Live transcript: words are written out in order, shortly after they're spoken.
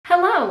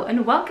Hello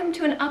and welcome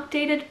to an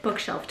updated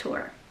bookshelf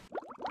tour.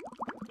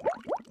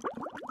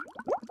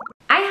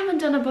 I haven't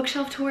done a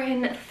bookshelf tour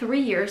in 3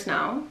 years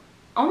now.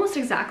 Almost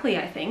exactly,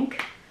 I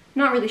think.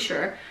 Not really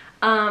sure.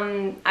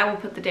 I will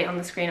put the date on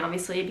the screen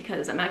obviously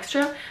because I'm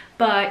extra.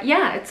 But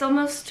yeah, it's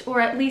almost,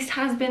 or at least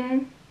has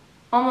been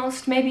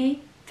almost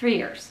maybe 3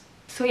 years.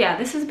 So yeah,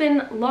 this has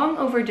been long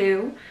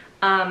overdue.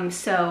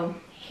 So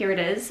here it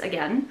is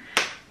again.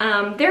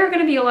 There are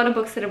going to be a lot of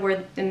books that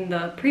were in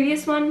the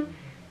previous one.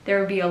 There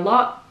will be a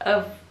lot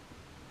of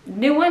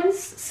new ones,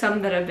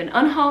 some that have been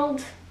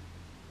unhauled.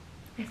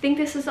 I think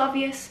this is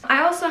obvious.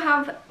 I also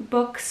have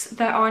books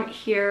that aren't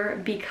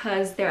here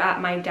because they're at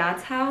my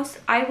dad's house.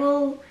 I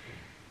will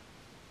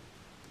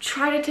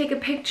try to take a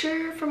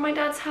picture from my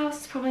dad's house.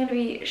 It's probably gonna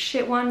be a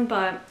shit one,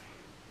 but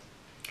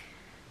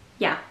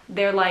yeah,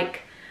 they're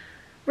like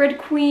Red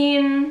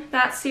Queen,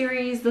 that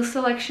series, the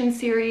Selection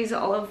series,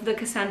 all of the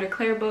Cassandra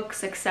Clare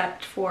books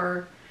except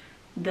for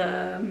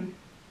the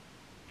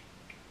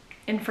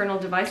Infernal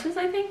Devices,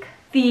 I think.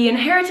 The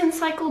Inheritance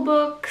Cycle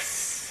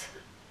books,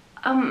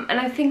 and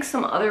I think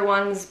some other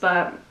ones,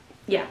 but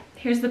yeah,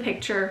 here's the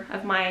picture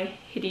of my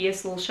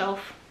hideous little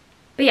shelf.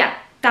 But yeah,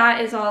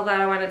 that is all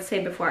that I wanted to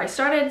say before I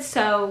started,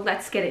 so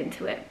let's get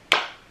into it.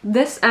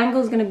 This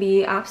angle is going to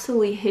be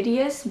absolutely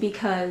hideous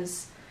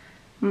because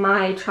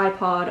my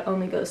tripod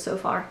only goes so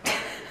far.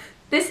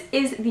 This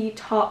is the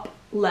top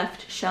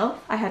left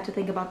shelf. I had to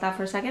think about that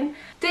for a second.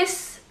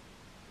 This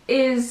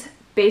is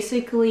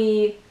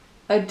basically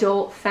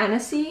adult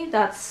fantasy.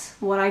 That's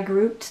what I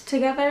grouped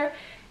together.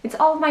 It's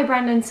all of my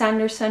Brandon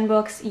Sanderson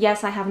books.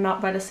 Yes, I have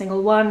not read a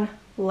single one.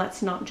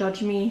 Let's not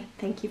judge me.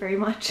 Thank you very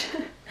much.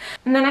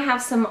 And then I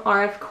have some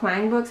R.F.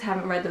 Kuang books. I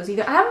haven't read those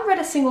either. I haven't read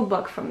a single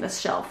book from this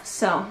shelf,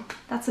 so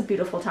that's a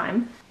beautiful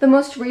time. The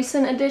most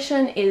recent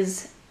edition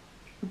is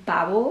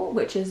Babel,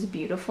 which is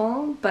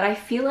beautiful, but I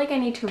feel like I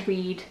need to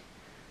read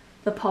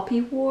The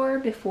Poppy War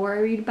before I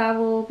read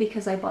Babel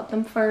because I bought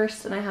them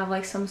first and I have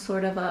like some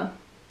sort of a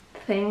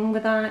thing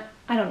with that.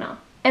 I don't know.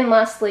 And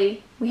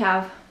lastly, we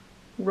have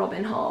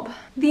Robin Hobb.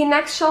 The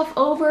next shelf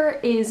over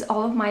is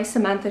all of my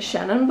Samantha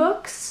Shannon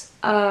books.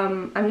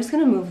 I'm just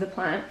gonna move the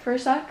plant for a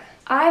sec.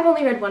 I've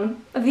only read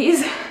one of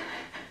these.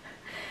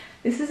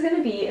 This is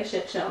gonna be a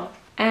shit show.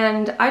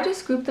 And I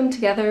just grouped them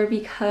together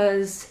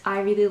because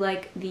I really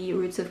like the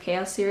Roots of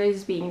Chaos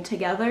series being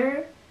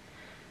together.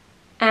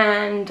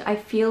 And I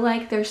feel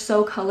like they're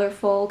so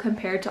colorful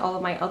compared to all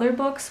of my other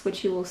books,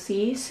 which you will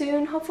see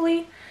soon,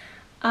 hopefully,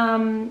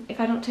 if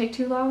I don't take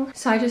too long.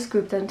 So I just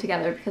grouped them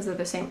together because they're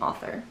the same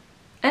author.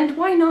 And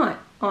why not,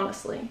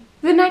 honestly?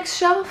 The next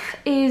shelf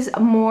is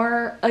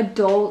more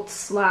adult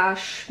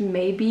slash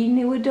maybe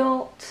new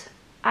adult,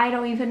 I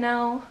don't even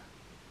know,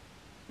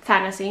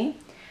 fantasy.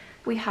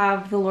 We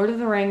have The Lord of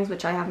the Rings,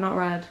 which I have not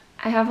read.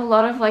 I have a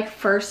lot of like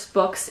first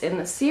books in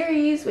the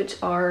series,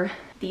 which are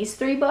these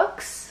 3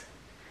 books.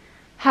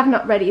 Have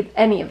not read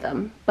any of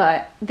them,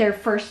 but they're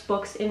first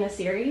books in a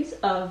series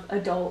of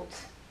adult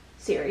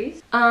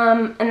series.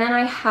 And then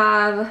I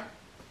have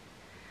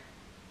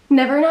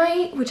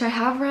Nevernight, which I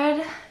have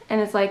read,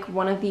 and it's like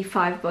one of the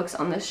 5 books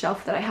on this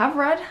shelf that I have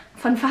read.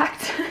 Fun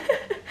fact.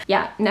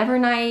 Yeah,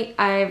 Nevernight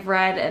I've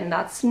read, and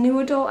that's new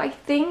adult, I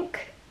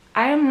think.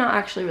 I am not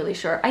actually really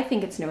sure. I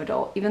think it's new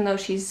adult, even though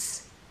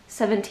she's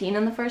 17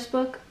 in the first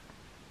book.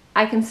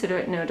 I consider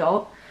it new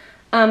adult.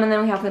 And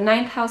then we have the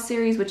Ninth House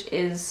series, which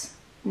is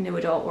new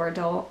adult or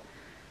adult.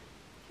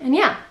 And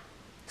yeah.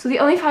 So the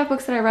only 5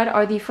 books that I read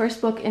are the first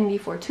book in the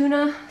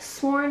Fortuna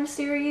Sworn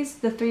series,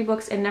 the 3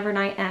 books in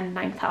Nevernight and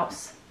Ninth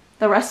House.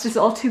 The rest is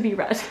all to be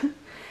read.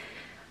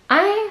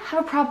 I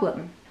have a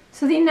problem.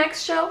 So the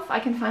next shelf I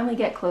can finally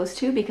get close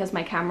to because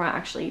my camera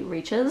actually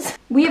reaches.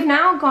 We have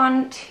now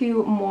gone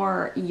to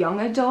more young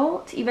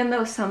adult, even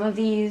though some of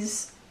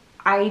these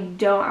I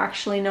don't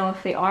actually know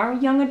if they are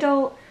young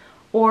adult,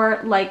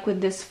 or like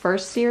with this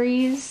first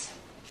series,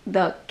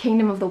 the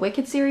Kingdom of the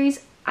Wicked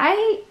series,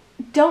 I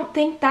don't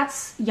think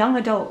that's young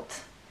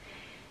adult.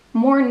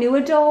 More new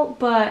adult,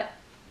 but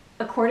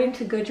according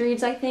to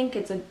Goodreads I think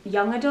it's a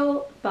young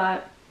adult,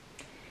 but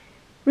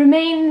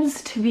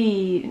remains to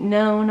be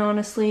known,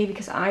 honestly,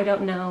 because I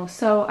don't know.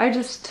 So I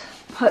just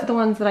put the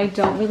ones that I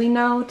don't really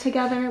know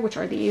together, which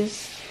are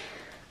these.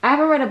 I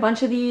haven't read a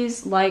bunch of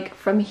these, like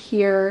From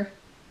Here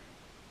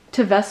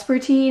to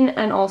Vespertine,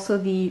 and also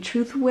the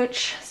Truth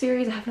Witch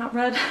series I have not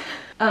read.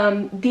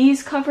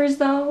 These covers,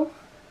 though,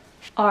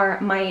 are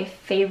my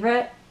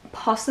favorite,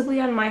 possibly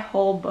on my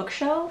whole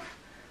bookshelf.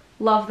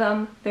 Love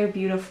them. They're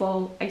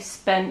beautiful. I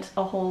spent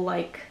a whole,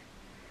 like,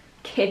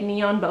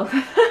 kidney on both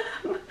of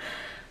them.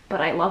 But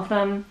I love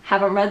them.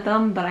 Haven't read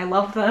them, but I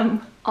love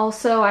them.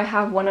 Also, I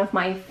have one of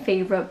my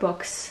favorite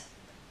books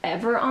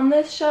ever on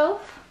this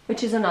shelf,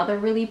 which is another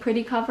really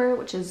pretty cover,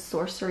 which is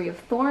Sorcery of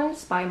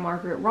Thorns by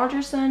Margaret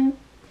Rogerson.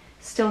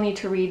 Still need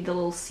to read the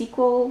little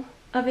sequel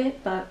of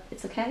it, but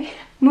it's okay.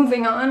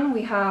 Moving on,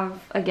 we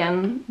have,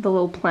 again, the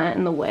little plant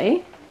in the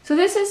way. So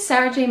this is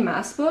Sarah J.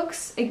 Maas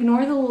books.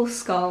 Ignore the little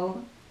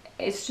skull.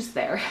 It's just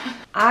there.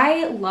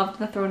 I loved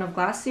the Throne of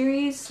Glass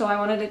series, so I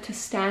wanted it to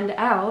stand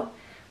out.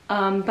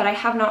 but I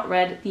have not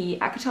read the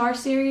Akatar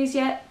series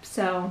yet,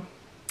 so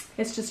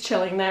it's just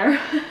chilling there.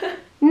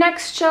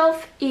 Next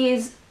shelf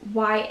is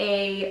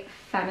YA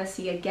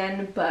fantasy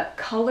again, but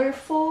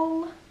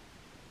colorful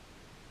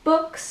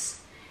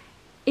books.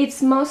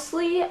 It's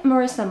mostly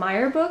Marissa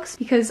Meyer books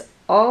because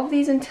all of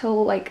these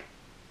until like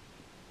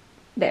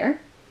there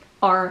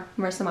are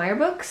Marissa Meyer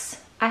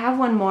books. I have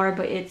one more,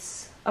 but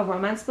it's a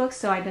romance book,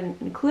 so I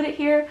didn't include it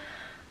here.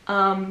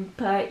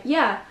 But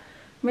yeah,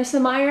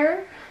 Marissa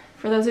Meyer,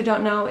 for those who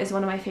don't know, is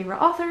one of my favorite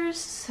authors,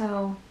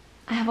 so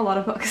I have a lot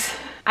of books.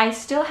 I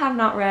still have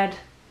not read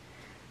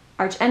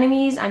Arch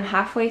Enemies. I'm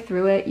halfway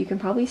through it. You can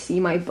probably see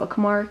my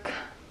bookmark.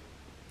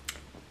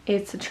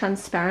 It's a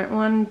transparent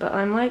one, but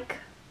I'm like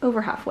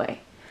over halfway.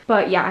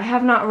 But yeah, I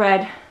have not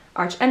read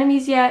Arch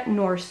Enemies yet,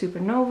 nor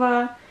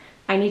Supernova.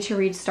 I need to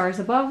read Stars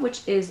Above,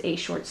 which is a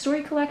short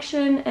story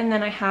collection, and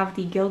then I have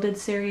the Gilded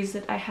series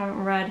that I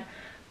haven't read,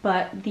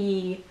 but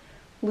the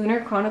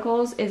Lunar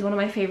Chronicles is one of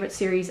my favorite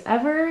series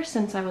ever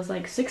since I was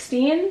like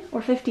 16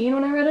 or 15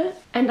 when I read it.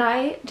 And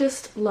I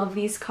just love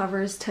these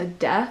covers to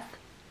death,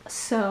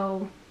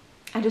 so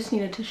I just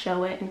needed to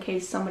show it in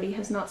case somebody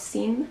has not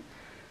seen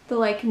the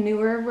like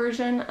newer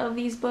version of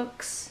these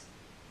books.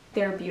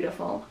 They're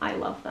beautiful. I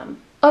love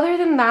them. Other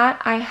than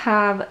that, I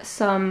have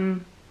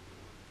some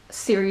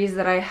series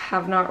that I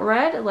have not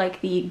read, like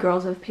the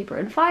Girls of Paper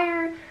and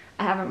Fire.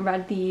 I haven't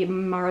read the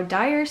Mara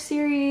Dyer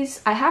series.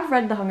 I have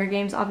read the Hunger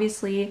Games,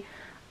 obviously.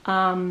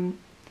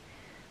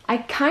 I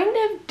kind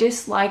of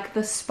dislike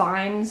the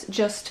spines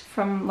just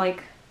from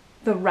like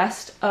the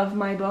rest of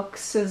my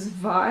books'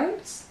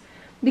 vibes,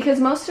 because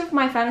most of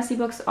my fantasy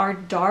books are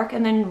dark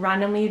and then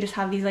randomly you just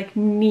have these like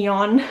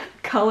neon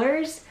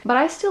colors. But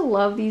I still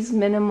love these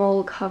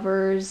minimal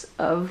covers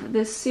of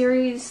this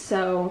series,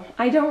 so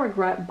I don't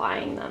regret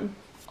buying them.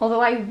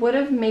 Although I would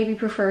have maybe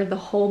preferred the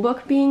whole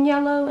book being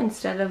yellow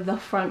instead of the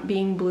front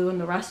being blue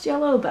and the rest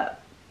yellow,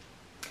 but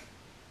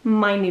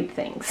minute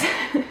things.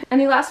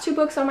 And the last two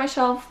books on my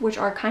shelf, which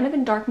are kind of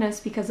in darkness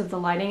because of the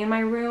lighting in my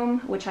room,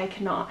 which I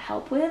cannot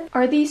help with,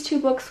 are these two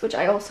books, which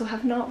I also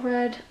have not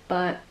read,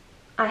 but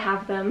I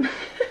have them.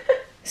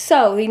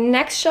 So the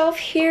next shelf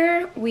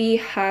here, we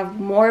have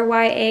more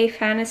YA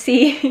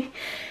fantasy.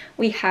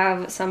 We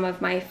have some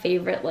of my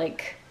favorite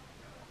like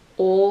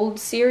old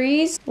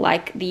series,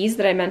 like these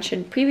that I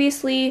mentioned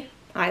previously.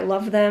 I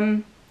love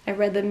them. I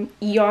read them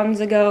eons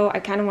ago. I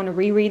kind of want to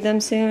reread them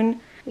soon.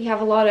 We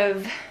have a lot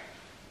of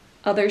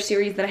other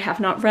series that I have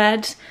not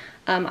read.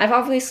 I've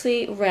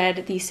obviously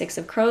read the Six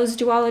of Crows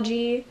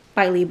duology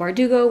by Leigh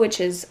Bardugo, which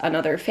is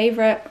another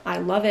favorite. I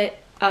love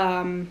it.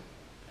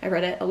 I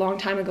read it a long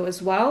time ago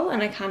as well,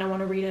 and I kind of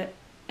want to read it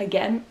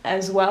again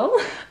as well.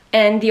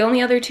 And the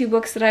only other two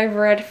books that I've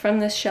read from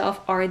this shelf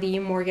are the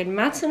Morgan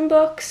Matson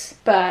books,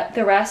 but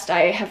the rest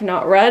I have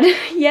not read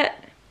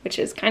yet, which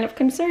is kind of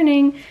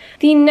concerning.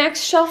 The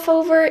next shelf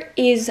over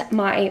is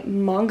my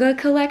manga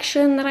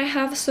collection that I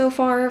have so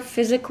far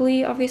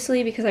physically,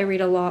 obviously, because I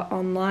read a lot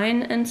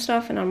online and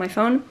stuff and on my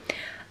phone.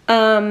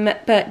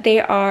 But they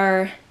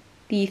are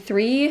the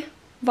 3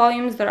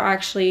 volumes that are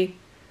actually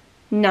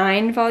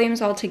 9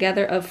 volumes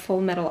altogether of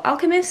Full Metal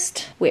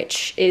Alchemist,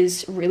 which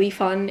is really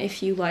fun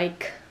if you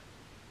like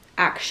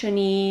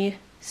action-y,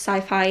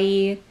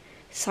 sci-fi,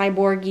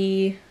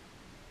 cyborgy,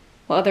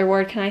 what other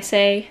word can I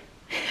say?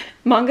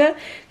 Manga.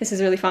 This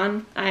is really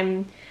fun.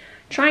 I'm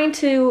trying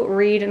to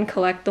read and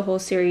collect the whole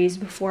series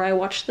before I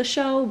watch the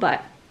show,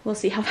 but we'll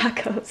see how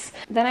that goes.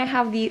 Then I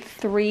have the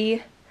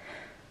 3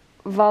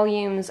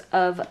 volumes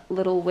of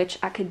Little Witch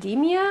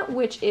Academia,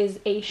 which is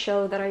a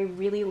show that I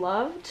really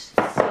loved,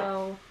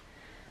 so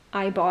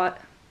I bought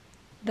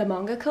the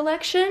manga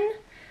collection.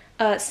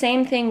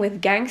 Same thing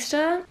with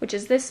Gangsta, which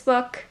is this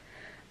book.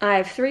 I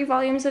have 3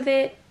 volumes of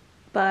it,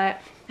 but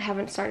I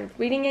haven't started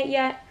reading it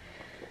yet.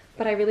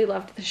 But I really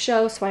loved the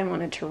show, so I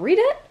wanted to read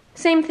it.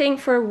 Same thing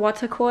for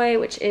Watakoi,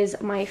 which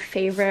is my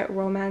favorite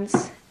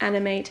romance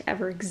anime to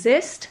ever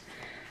exist.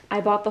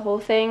 I bought the whole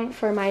thing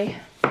for my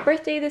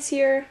birthday this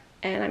year,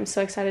 and I'm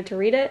so excited to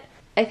read it.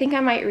 I think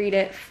I might read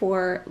it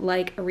for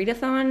like a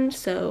readathon,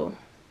 so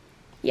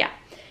yeah.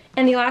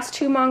 And the last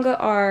 2 manga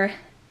are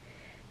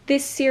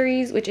this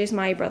series, which is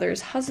My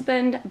Brother's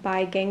Husband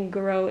by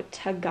Genguro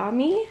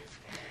Tagami,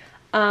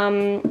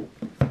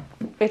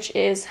 which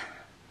is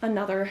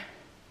another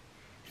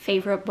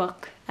favorite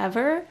book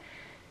ever.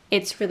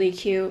 It's really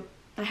cute.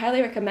 I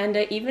highly recommend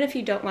it. Even if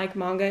you don't like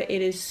manga,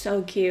 it is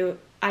so cute.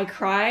 I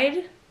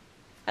cried.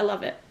 I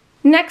love it.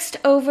 Next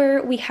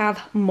over, we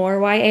have more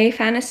YA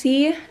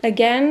fantasy.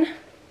 Again,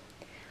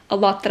 a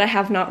lot that I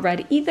have not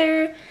read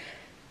either.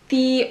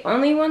 The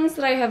only ones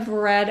that I have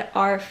read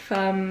are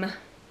from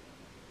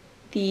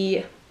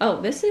the...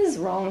 Oh, this is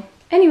wrong.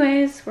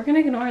 Anyways, we're gonna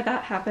ignore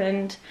that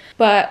happened.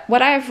 But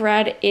what I've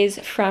read is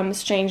from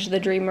Strange the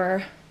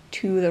Dreamer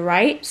to the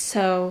right,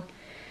 so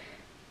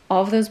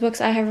all of those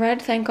books I have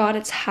read. Thank God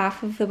it's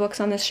half of the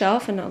books on this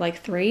shelf and not like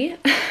 3.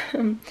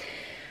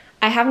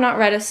 I have not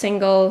read a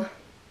single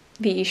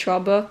V.E.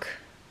 Schwab book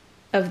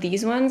of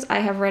these ones. I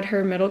have read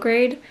her middle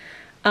grade,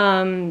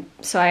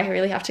 so I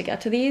really have to get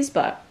to these,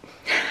 but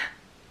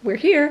we're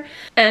here.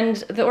 And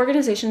the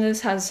organization of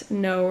this has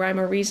no rhyme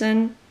or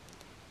reason.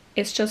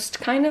 It's just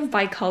kind of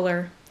by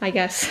color, I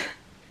guess.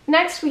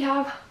 Next we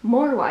have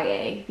more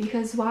YA,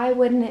 because why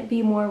wouldn't it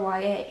be more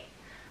YA?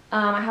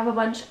 I have a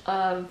bunch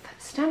of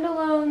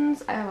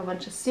standalones, I have a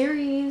bunch of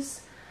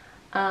series,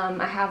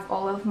 I have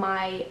all of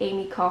my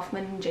Amy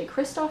Kaufman and Jay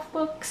Kristoff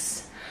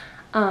books,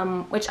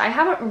 which I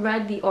haven't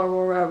read the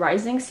Aurora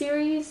Rising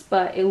series,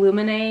 but the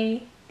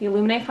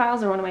Illuminae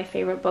Files are one of my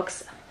favorite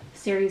books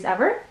series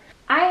ever.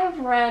 I have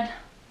read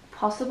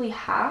possibly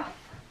half.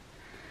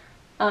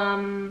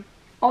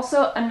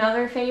 Also,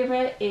 another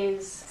favorite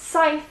is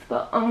Scythe,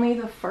 but only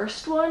the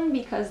first one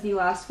because the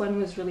last one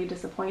was really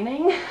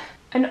disappointing.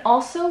 And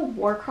also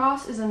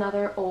Warcross is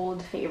another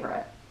old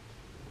favorite.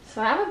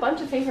 So I have a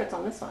bunch of favorites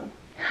on this one.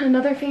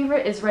 Another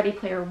favorite is Ready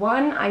Player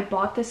One. I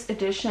bought this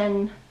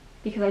edition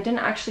because I didn't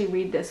actually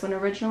read this one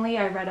originally.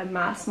 I read a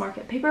mass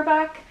market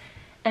paperback,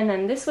 and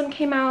then this one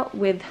came out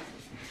with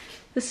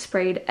the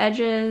sprayed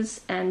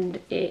edges,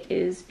 and it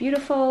is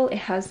beautiful. It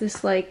has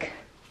this, like,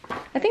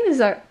 I think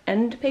these are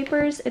end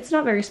papers. It's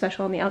not very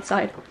special on the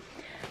outside,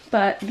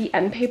 but the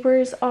end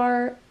papers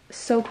are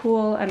so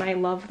cool and I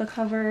love the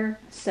cover,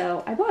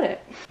 so I bought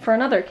it for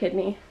another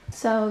kidney.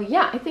 So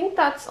yeah, I think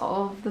that's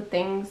all of the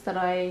things that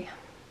I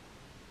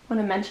want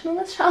to mention on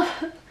this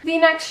shelf. The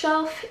next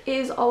shelf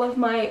is all of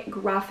my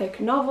graphic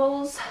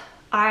novels.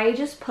 I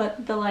just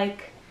put the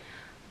like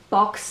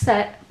box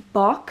set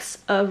box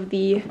of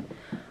the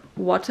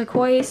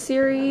Watakoi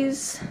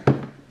series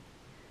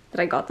that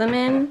I got them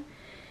in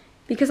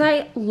because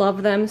I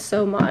love them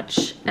so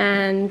much,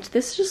 and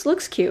this just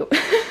looks cute.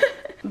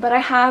 But I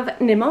have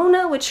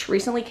Nimona, which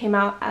recently came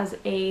out as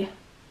a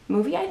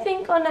movie, I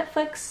think, on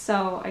Netflix,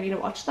 so I need to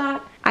watch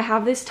that. I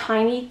have this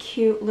tiny,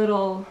 cute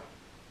little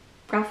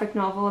graphic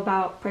novel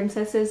about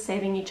princesses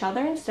saving each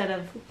other instead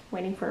of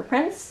waiting for a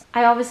prince.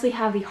 I obviously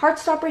have the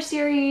Heartstopper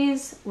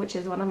series, which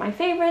is one of my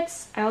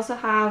favorites. I also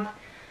have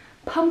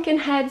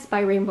Pumpkinheads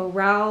by Rainbow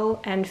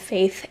Rowell and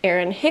Faith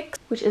Erin Hicks,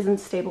 which isn't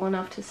stable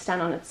enough to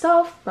stand on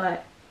itself,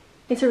 but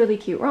it's a really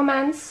cute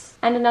romance.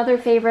 And another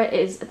favorite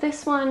is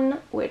this one,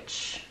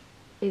 which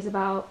is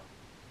about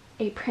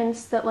a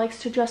prince that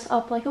likes to dress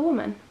up like a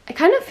woman. I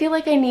kind of feel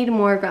like I need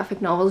more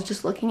graphic novels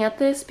just looking at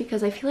this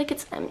because I feel like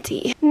it's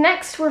empty.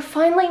 Next, we're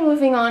finally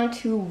moving on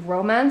to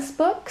romance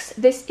books.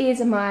 This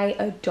is my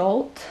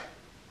adult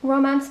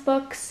romance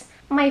books.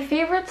 My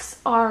favorites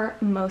are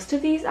most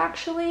of these,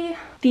 actually.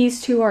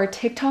 These two are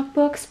TikTok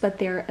books, but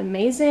they're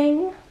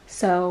amazing,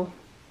 so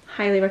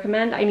highly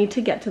recommend. I need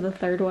to get to the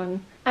third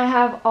one. I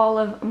have all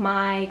of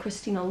my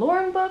Christina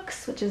Lauren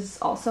books, which is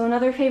also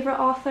another favorite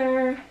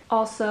author.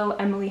 Also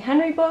Emily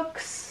Henry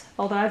books,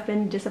 although I've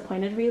been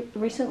disappointed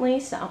recently,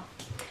 so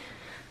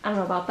I don't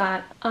know about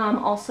that.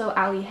 Also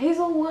Ali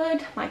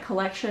Hazelwood. My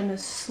collection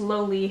is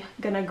slowly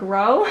gonna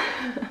grow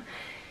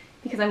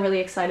because I'm really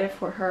excited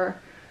for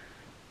her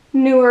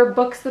newer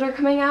books that are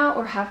coming out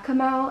or have come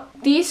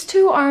out. These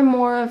two are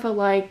more of a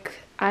like,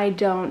 I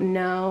don't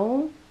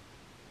know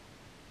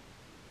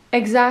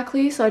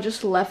exactly, so I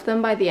just left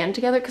them by the end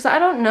together because I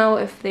don't know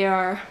if they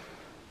are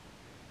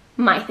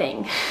my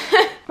thing.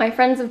 My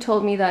friends have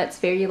told me that it's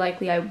very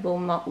likely I will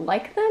not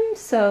like them,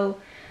 so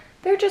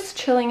they're just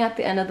chilling at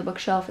the end of the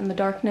bookshelf in the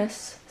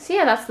darkness. So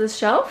yeah, that's this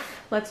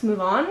shelf. Let's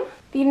move on.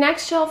 The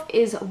next shelf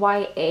is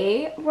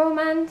YA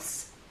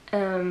romance,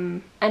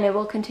 and it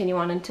will continue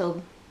on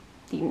until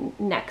the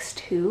next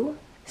two.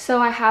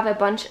 So I have a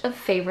bunch of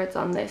favorites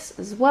on this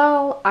as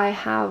well. I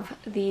have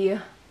the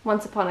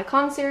Once Upon a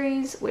Con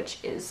series, which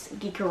is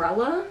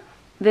Geekerella.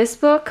 This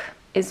book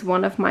is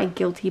one of my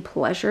guilty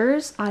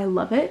pleasures. I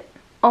love it.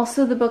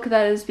 Also, the book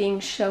that is being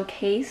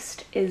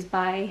showcased is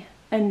by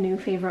a new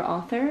favorite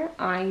author.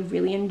 I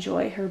really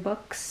enjoy her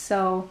books,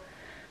 so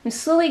I'm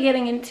slowly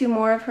getting into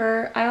more of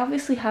her. I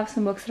obviously have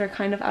some books that are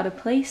kind of out of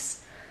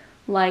place,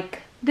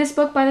 like this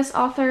book by this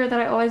author that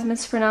I always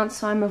mispronounce,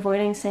 so I'm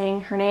avoiding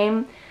saying her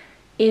name.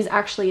 Is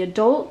actually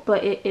adult,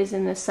 but it is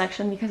in this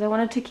section because I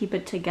wanted to keep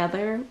it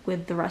together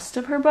with the rest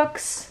of her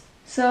books.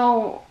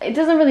 So it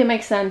doesn't really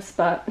make sense,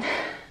 but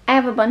I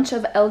have a bunch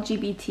of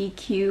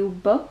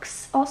LGBTQ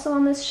books also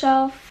on this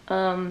shelf,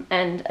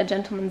 and A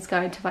Gentleman's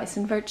Guide to Vice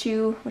and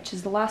Virtue, which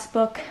is the last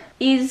book,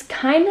 is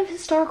kind of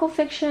historical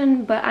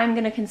fiction, but I'm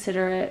gonna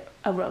consider it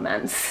a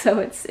romance, so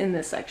it's in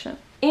this section.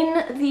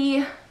 In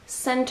the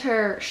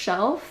center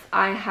shelf,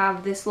 I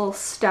have this little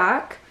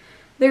stack.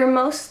 They're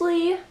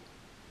mostly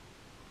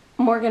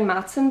Morgan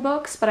Matson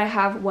books, but I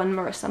have one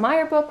Marissa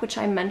Meyer book, which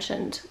I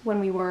mentioned when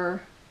we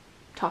were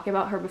talking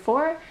about her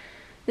before.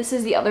 This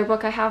is the other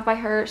book I have by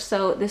her,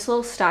 so this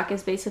little stack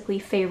is basically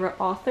favorite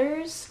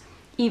authors.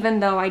 Even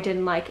though I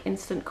didn't like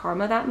Instant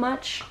Karma that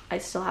much, I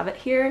still have it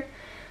here.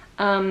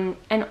 And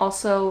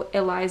also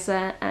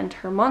Eliza and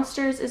Her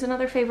Monsters is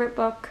another favorite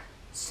book,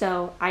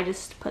 so I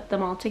just put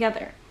them all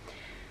together.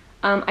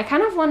 I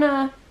kind of want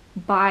to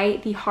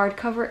buy the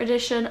hardcover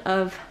edition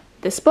of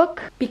this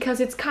book because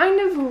it's kind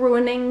of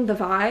ruining the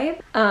vibe,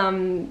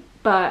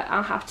 but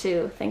I'll have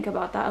to think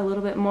about that a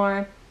little bit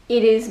more.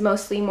 It is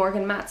mostly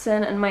Morgan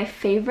Matson, and my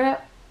favorite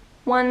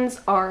ones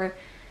are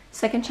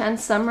Second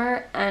Chance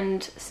Summer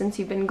and Since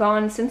You've Been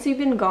Gone. Since You've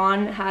Been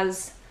Gone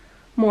has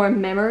more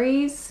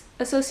memories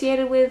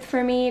associated with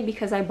for me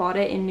because I bought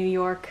it in New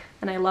York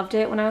and I loved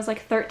it when I was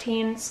like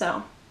 13,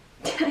 so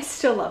I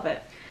still love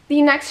it.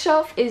 The next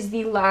shelf is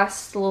the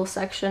last little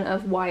section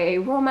of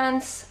YA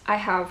romance. I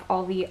have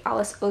all the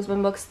Alice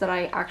Oseman books that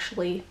I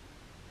actually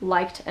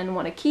liked and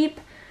want to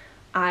keep.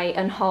 I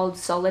unhauled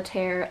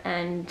Solitaire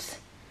and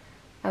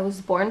I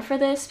was born for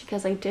this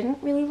because I didn't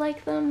really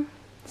like them.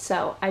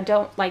 So I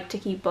don't like to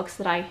keep books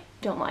that I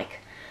don't like,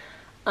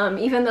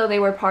 even though they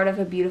were part of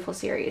a beautiful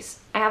series.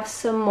 I have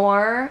some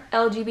more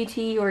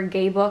LGBT or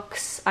gay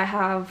books. I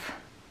have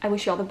I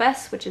Wish You All the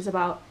Best, which is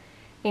about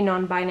a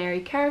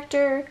non-binary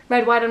character.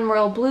 Red, White, and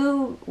Royal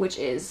Blue, which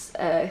is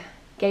a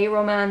gay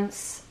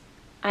romance.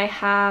 I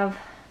have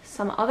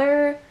some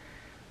other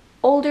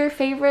older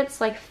favorites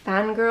like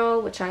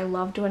Fangirl, which I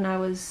loved when I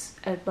was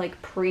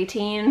like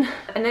preteen.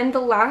 And then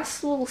the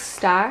last little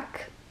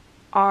stack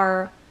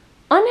are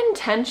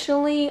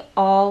unintentionally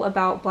all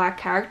about Black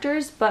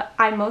characters, but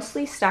I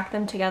mostly stack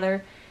them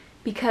together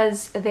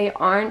because they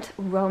aren't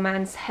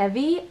romance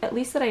heavy, at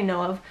least that I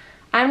know of.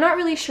 I'm not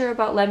really sure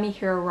about Let Me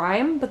Hear a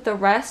Rhyme, but the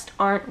rest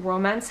aren't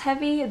romance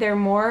heavy. They're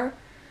more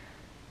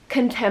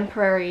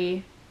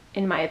contemporary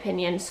in my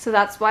opinion. So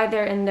that's why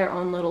they're in their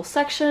own little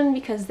section,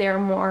 because they're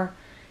more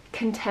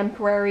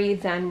contemporary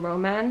than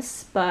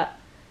romance, but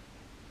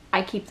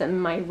I keep them in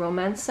my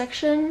romance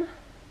section.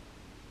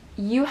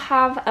 You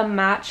Have a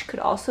Match could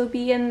also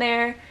be in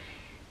there.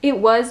 It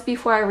was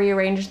before I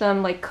rearranged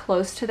them like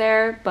close to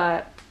there,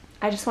 but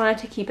I just wanted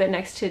to keep it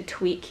next to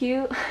Tweet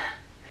Cute.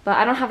 But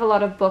I don't have a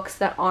lot of books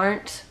that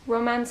aren't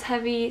romance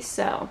heavy,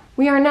 so.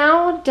 We are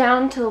now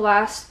down to the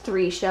last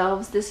 3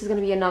 shelves. This is going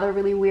to be another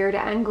really weird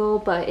angle,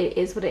 but it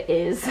is what it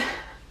is.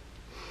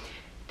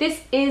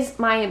 This is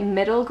my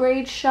middle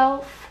grade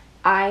shelf.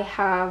 I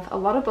have a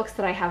lot of books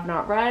that I have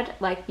not read,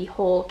 like the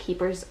whole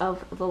Keepers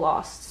of the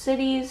Lost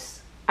Cities.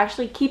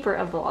 Actually, Keeper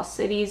of the Lost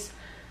Cities.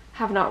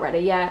 Have not read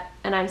it yet,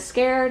 and I'm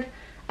scared.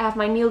 I have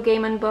my Neil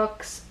Gaiman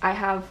books. I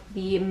have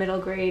the middle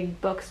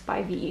grade books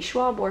by V.E.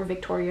 Schwab, or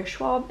Victoria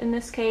Schwab in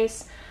this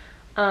case.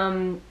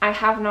 I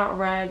have not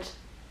read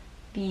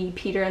the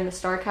Peter and the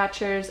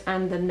Starcatchers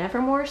and the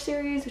Nevermore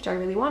series, which I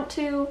really want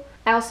to.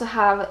 I also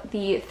have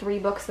the 3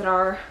 books that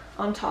are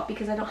on top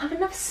because I don't have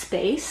enough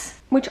space,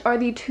 which are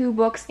the 2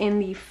 books in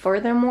the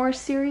Furthermore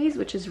series,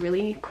 which is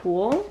really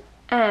cool.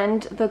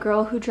 And The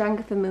Girl Who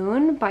Drank the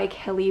Moon by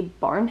Kelly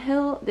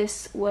Barnhill.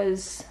 This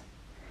was,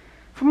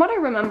 from what I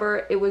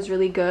remember, it was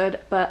really good,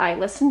 but I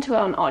listened to it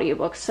on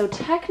audiobook, so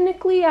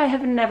technically I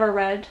have never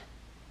read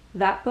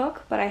that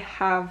book, but I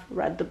have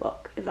read the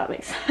book, if that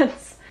makes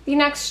sense. The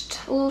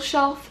next little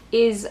shelf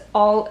is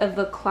all of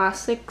the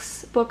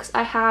classics books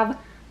I have,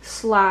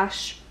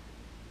 slash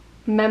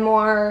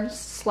memoir,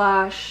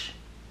 slash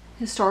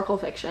historical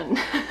fiction.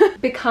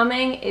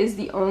 Becoming is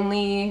the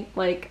only,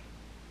 like,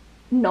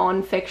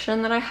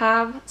 non-fiction that I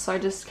have, so I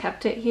just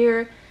kept it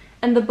here.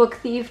 And The Book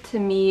Thief to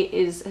me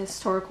is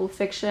historical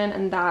fiction,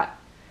 and that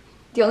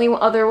the only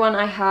other one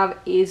I have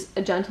is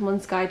A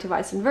Gentleman's Guide to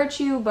Vice and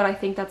Virtue, but I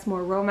think that's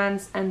more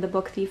romance and The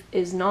Book Thief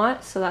is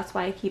not, so that's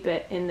why I keep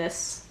it in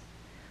this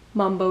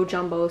mumbo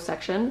jumbo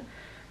section.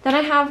 Then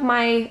I have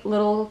my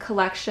little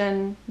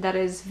collection that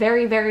is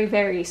very, very,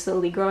 very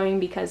slowly growing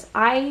because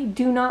I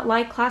do not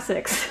like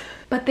classics,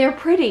 but they're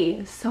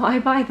pretty, so I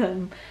buy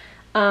them.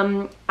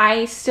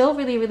 I still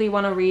really, really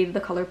want to read The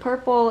Color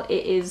Purple.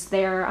 It is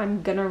there.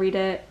 I'm gonna read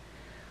it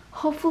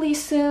hopefully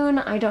soon,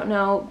 I don't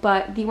know,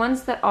 but the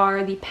ones that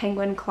are the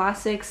Penguin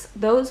classics,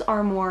 those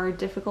are more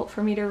difficult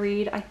for me to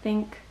read, I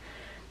think,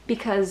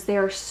 because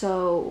they're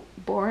so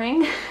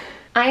boring.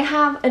 I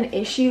have an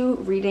issue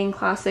reading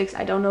classics.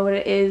 I don't know what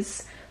it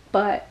is,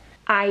 but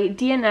I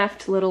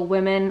DNF'd Little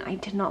Women. I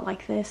did not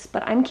like this,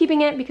 but I'm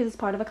keeping it because it's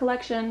part of a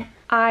collection.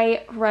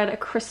 I read A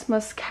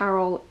Christmas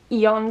Carol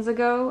eons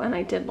ago and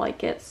I did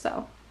like it,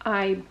 so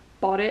I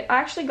bought it. I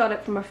actually got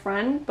it from a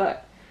friend,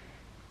 but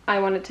I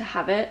wanted to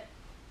have it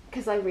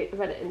because I read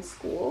it in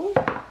school.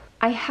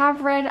 I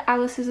have read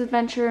Alice's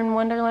Adventure in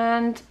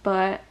Wonderland,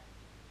 but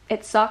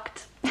it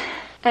sucked.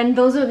 And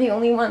those are the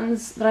only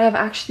ones that I have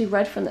actually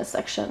read from this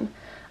section.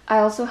 I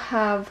also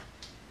have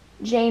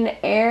Jane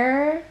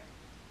Eyre,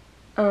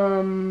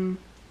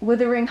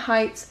 Wuthering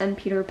Heights, and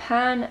Peter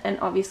Pan, and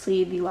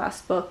obviously the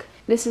last book.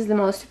 This is the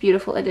most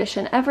beautiful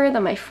edition ever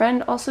that my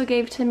friend also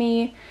gave to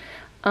me.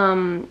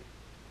 Am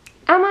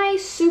I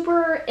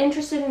super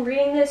interested in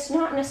reading this?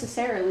 Not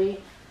necessarily,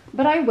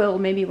 but I will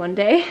maybe one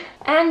day.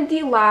 And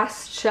the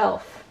last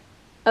shelf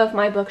of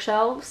my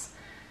bookshelves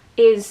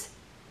is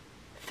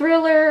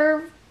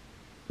thriller,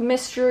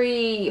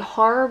 mystery,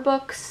 horror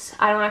books.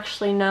 I don't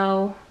actually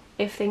know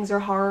if things are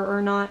horror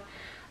or not,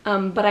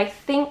 but I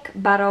think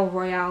Battle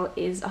Royale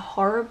is a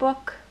horror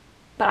book,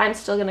 but I'm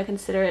still gonna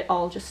consider it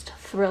all just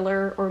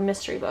thriller or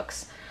mystery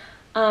books.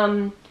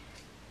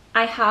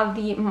 I have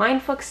the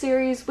Mindfuck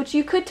series, which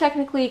you could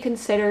technically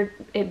consider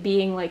it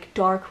being like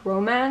dark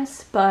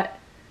romance, but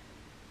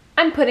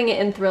I'm putting it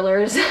in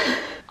thrillers.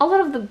 A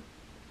lot of the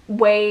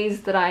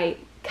ways that I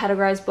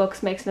categorize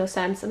books makes no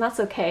sense, and that's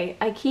okay.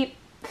 I keep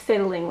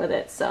fiddling with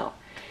it, so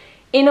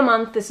in a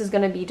month this is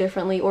going to be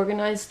differently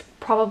organized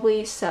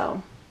probably.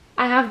 So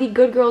I have the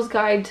Good Girl's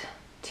Guide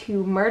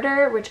to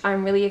Murder, which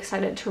I'm really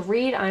excited to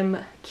read. I'm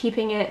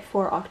keeping it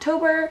for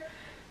October,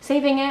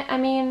 saving it, I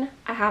mean.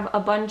 I have a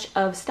bunch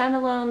of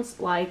standalones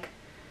like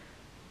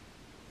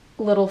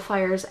Little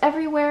Fires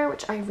Everywhere,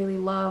 which I really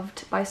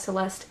loved, by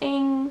Celeste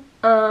Ng.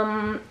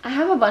 I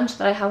have a bunch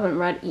that I haven't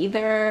read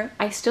either.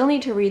 I still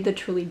need to read the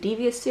Truly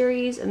Devious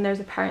series, and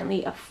there's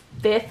apparently a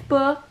 5th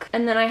book.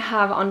 And then I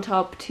have on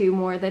top 2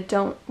 more that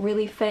don't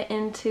really fit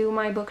into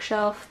my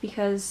bookshelf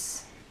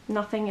because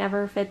nothing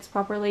ever fits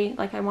properly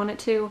like I want it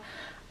to,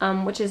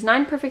 which is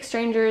 9 Perfect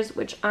Strangers,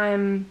 which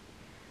I'm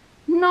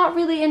not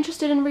really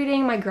interested in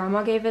reading. My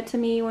grandma gave it to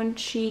me when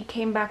she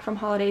came back from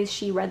holidays.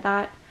 She read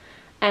that.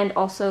 And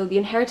also The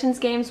Inheritance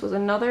Games was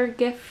another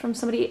gift from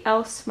somebody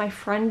else. My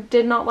friend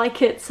did not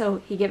like it,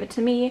 so he gave it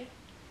to me.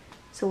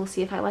 So we'll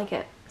see if I like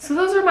it. So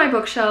those are my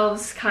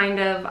bookshelves, kind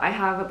of. I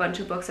have a bunch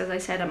of books, as I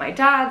said, at my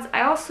dad's.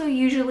 I also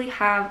usually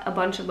have a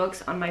bunch of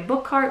books on my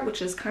book cart,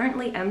 which is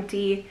currently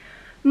empty,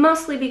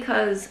 mostly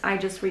because I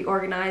just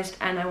reorganized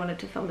and I wanted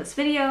to film this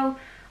video.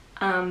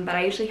 But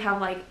I usually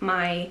have like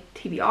my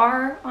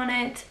TBR on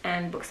it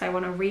and books I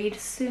want to read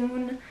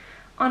soon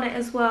on it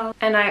as well.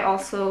 And I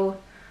also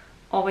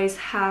always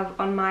have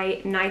on my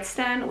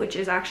nightstand, which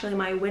is actually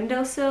my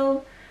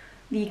windowsill,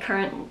 the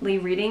currently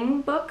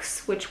reading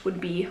books, which would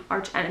be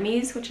Arch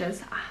Enemies, which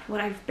is what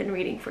I've been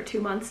reading for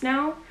 2 months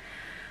now.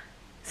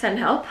 Send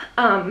help.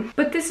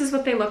 But this is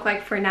what they look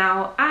like for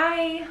now.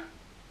 I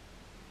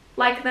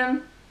like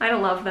them. I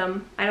don't love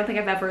them. I don't think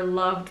I've ever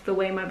loved the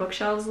way my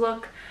bookshelves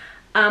look.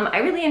 I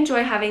really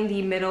enjoy having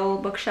the middle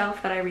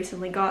bookshelf that I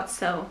recently got,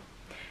 so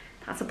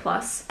that's a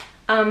plus.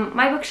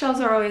 My bookshelves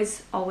are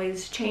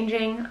always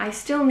changing. I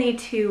still need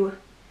to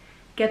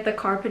get the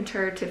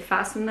carpenter to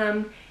fasten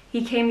them.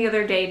 He came the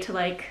other day to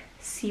like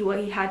see what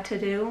he had to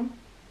do.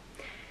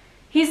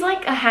 He's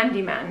like a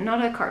handyman,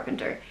 not a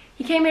carpenter.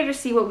 He came here to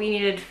see what we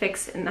needed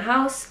fixed in the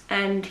house,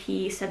 and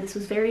he said this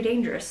was very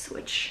dangerous,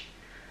 which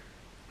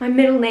my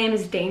middle name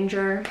is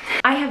Danger.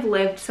 I have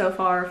lived so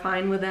far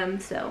fine with them,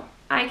 so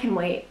I can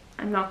wait.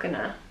 I'm not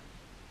gonna,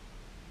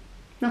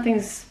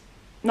 nothing's,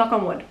 knock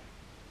on wood.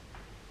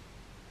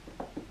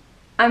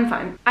 I'm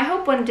fine. I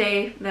hope one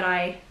day that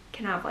I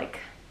can have like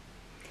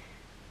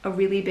a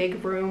really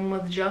big room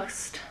with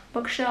just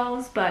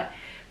bookshelves, but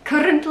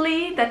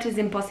currently that is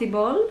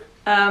impossible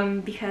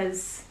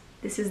because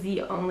this is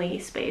the only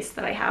space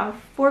that I have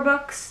for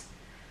books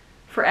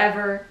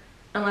forever,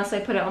 unless I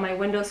put it on my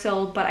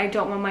windowsill. But I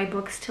don't want my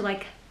books to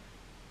like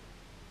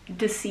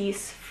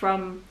decease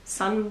from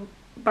sunburn.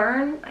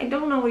 I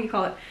don't know what you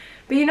call it,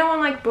 but you know when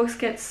like books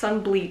get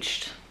sun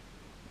bleached?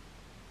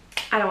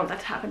 I don't want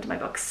that to happen to my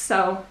books,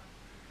 so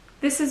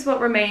this is what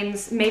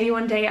remains. Maybe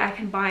one day I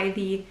can buy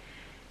the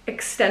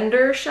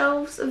extender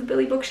shelves of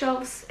Billy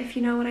Bookshelves, if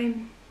you know what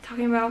I'm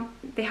talking about.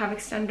 They have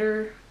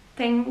extender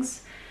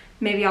things.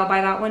 Maybe I'll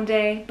buy that one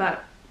day,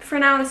 but for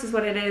now this is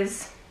what it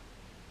is.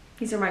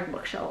 These are my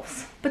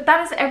bookshelves. But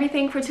that is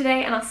everything for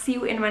today, and I'll see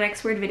you in my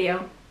next weird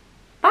video.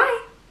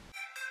 Bye!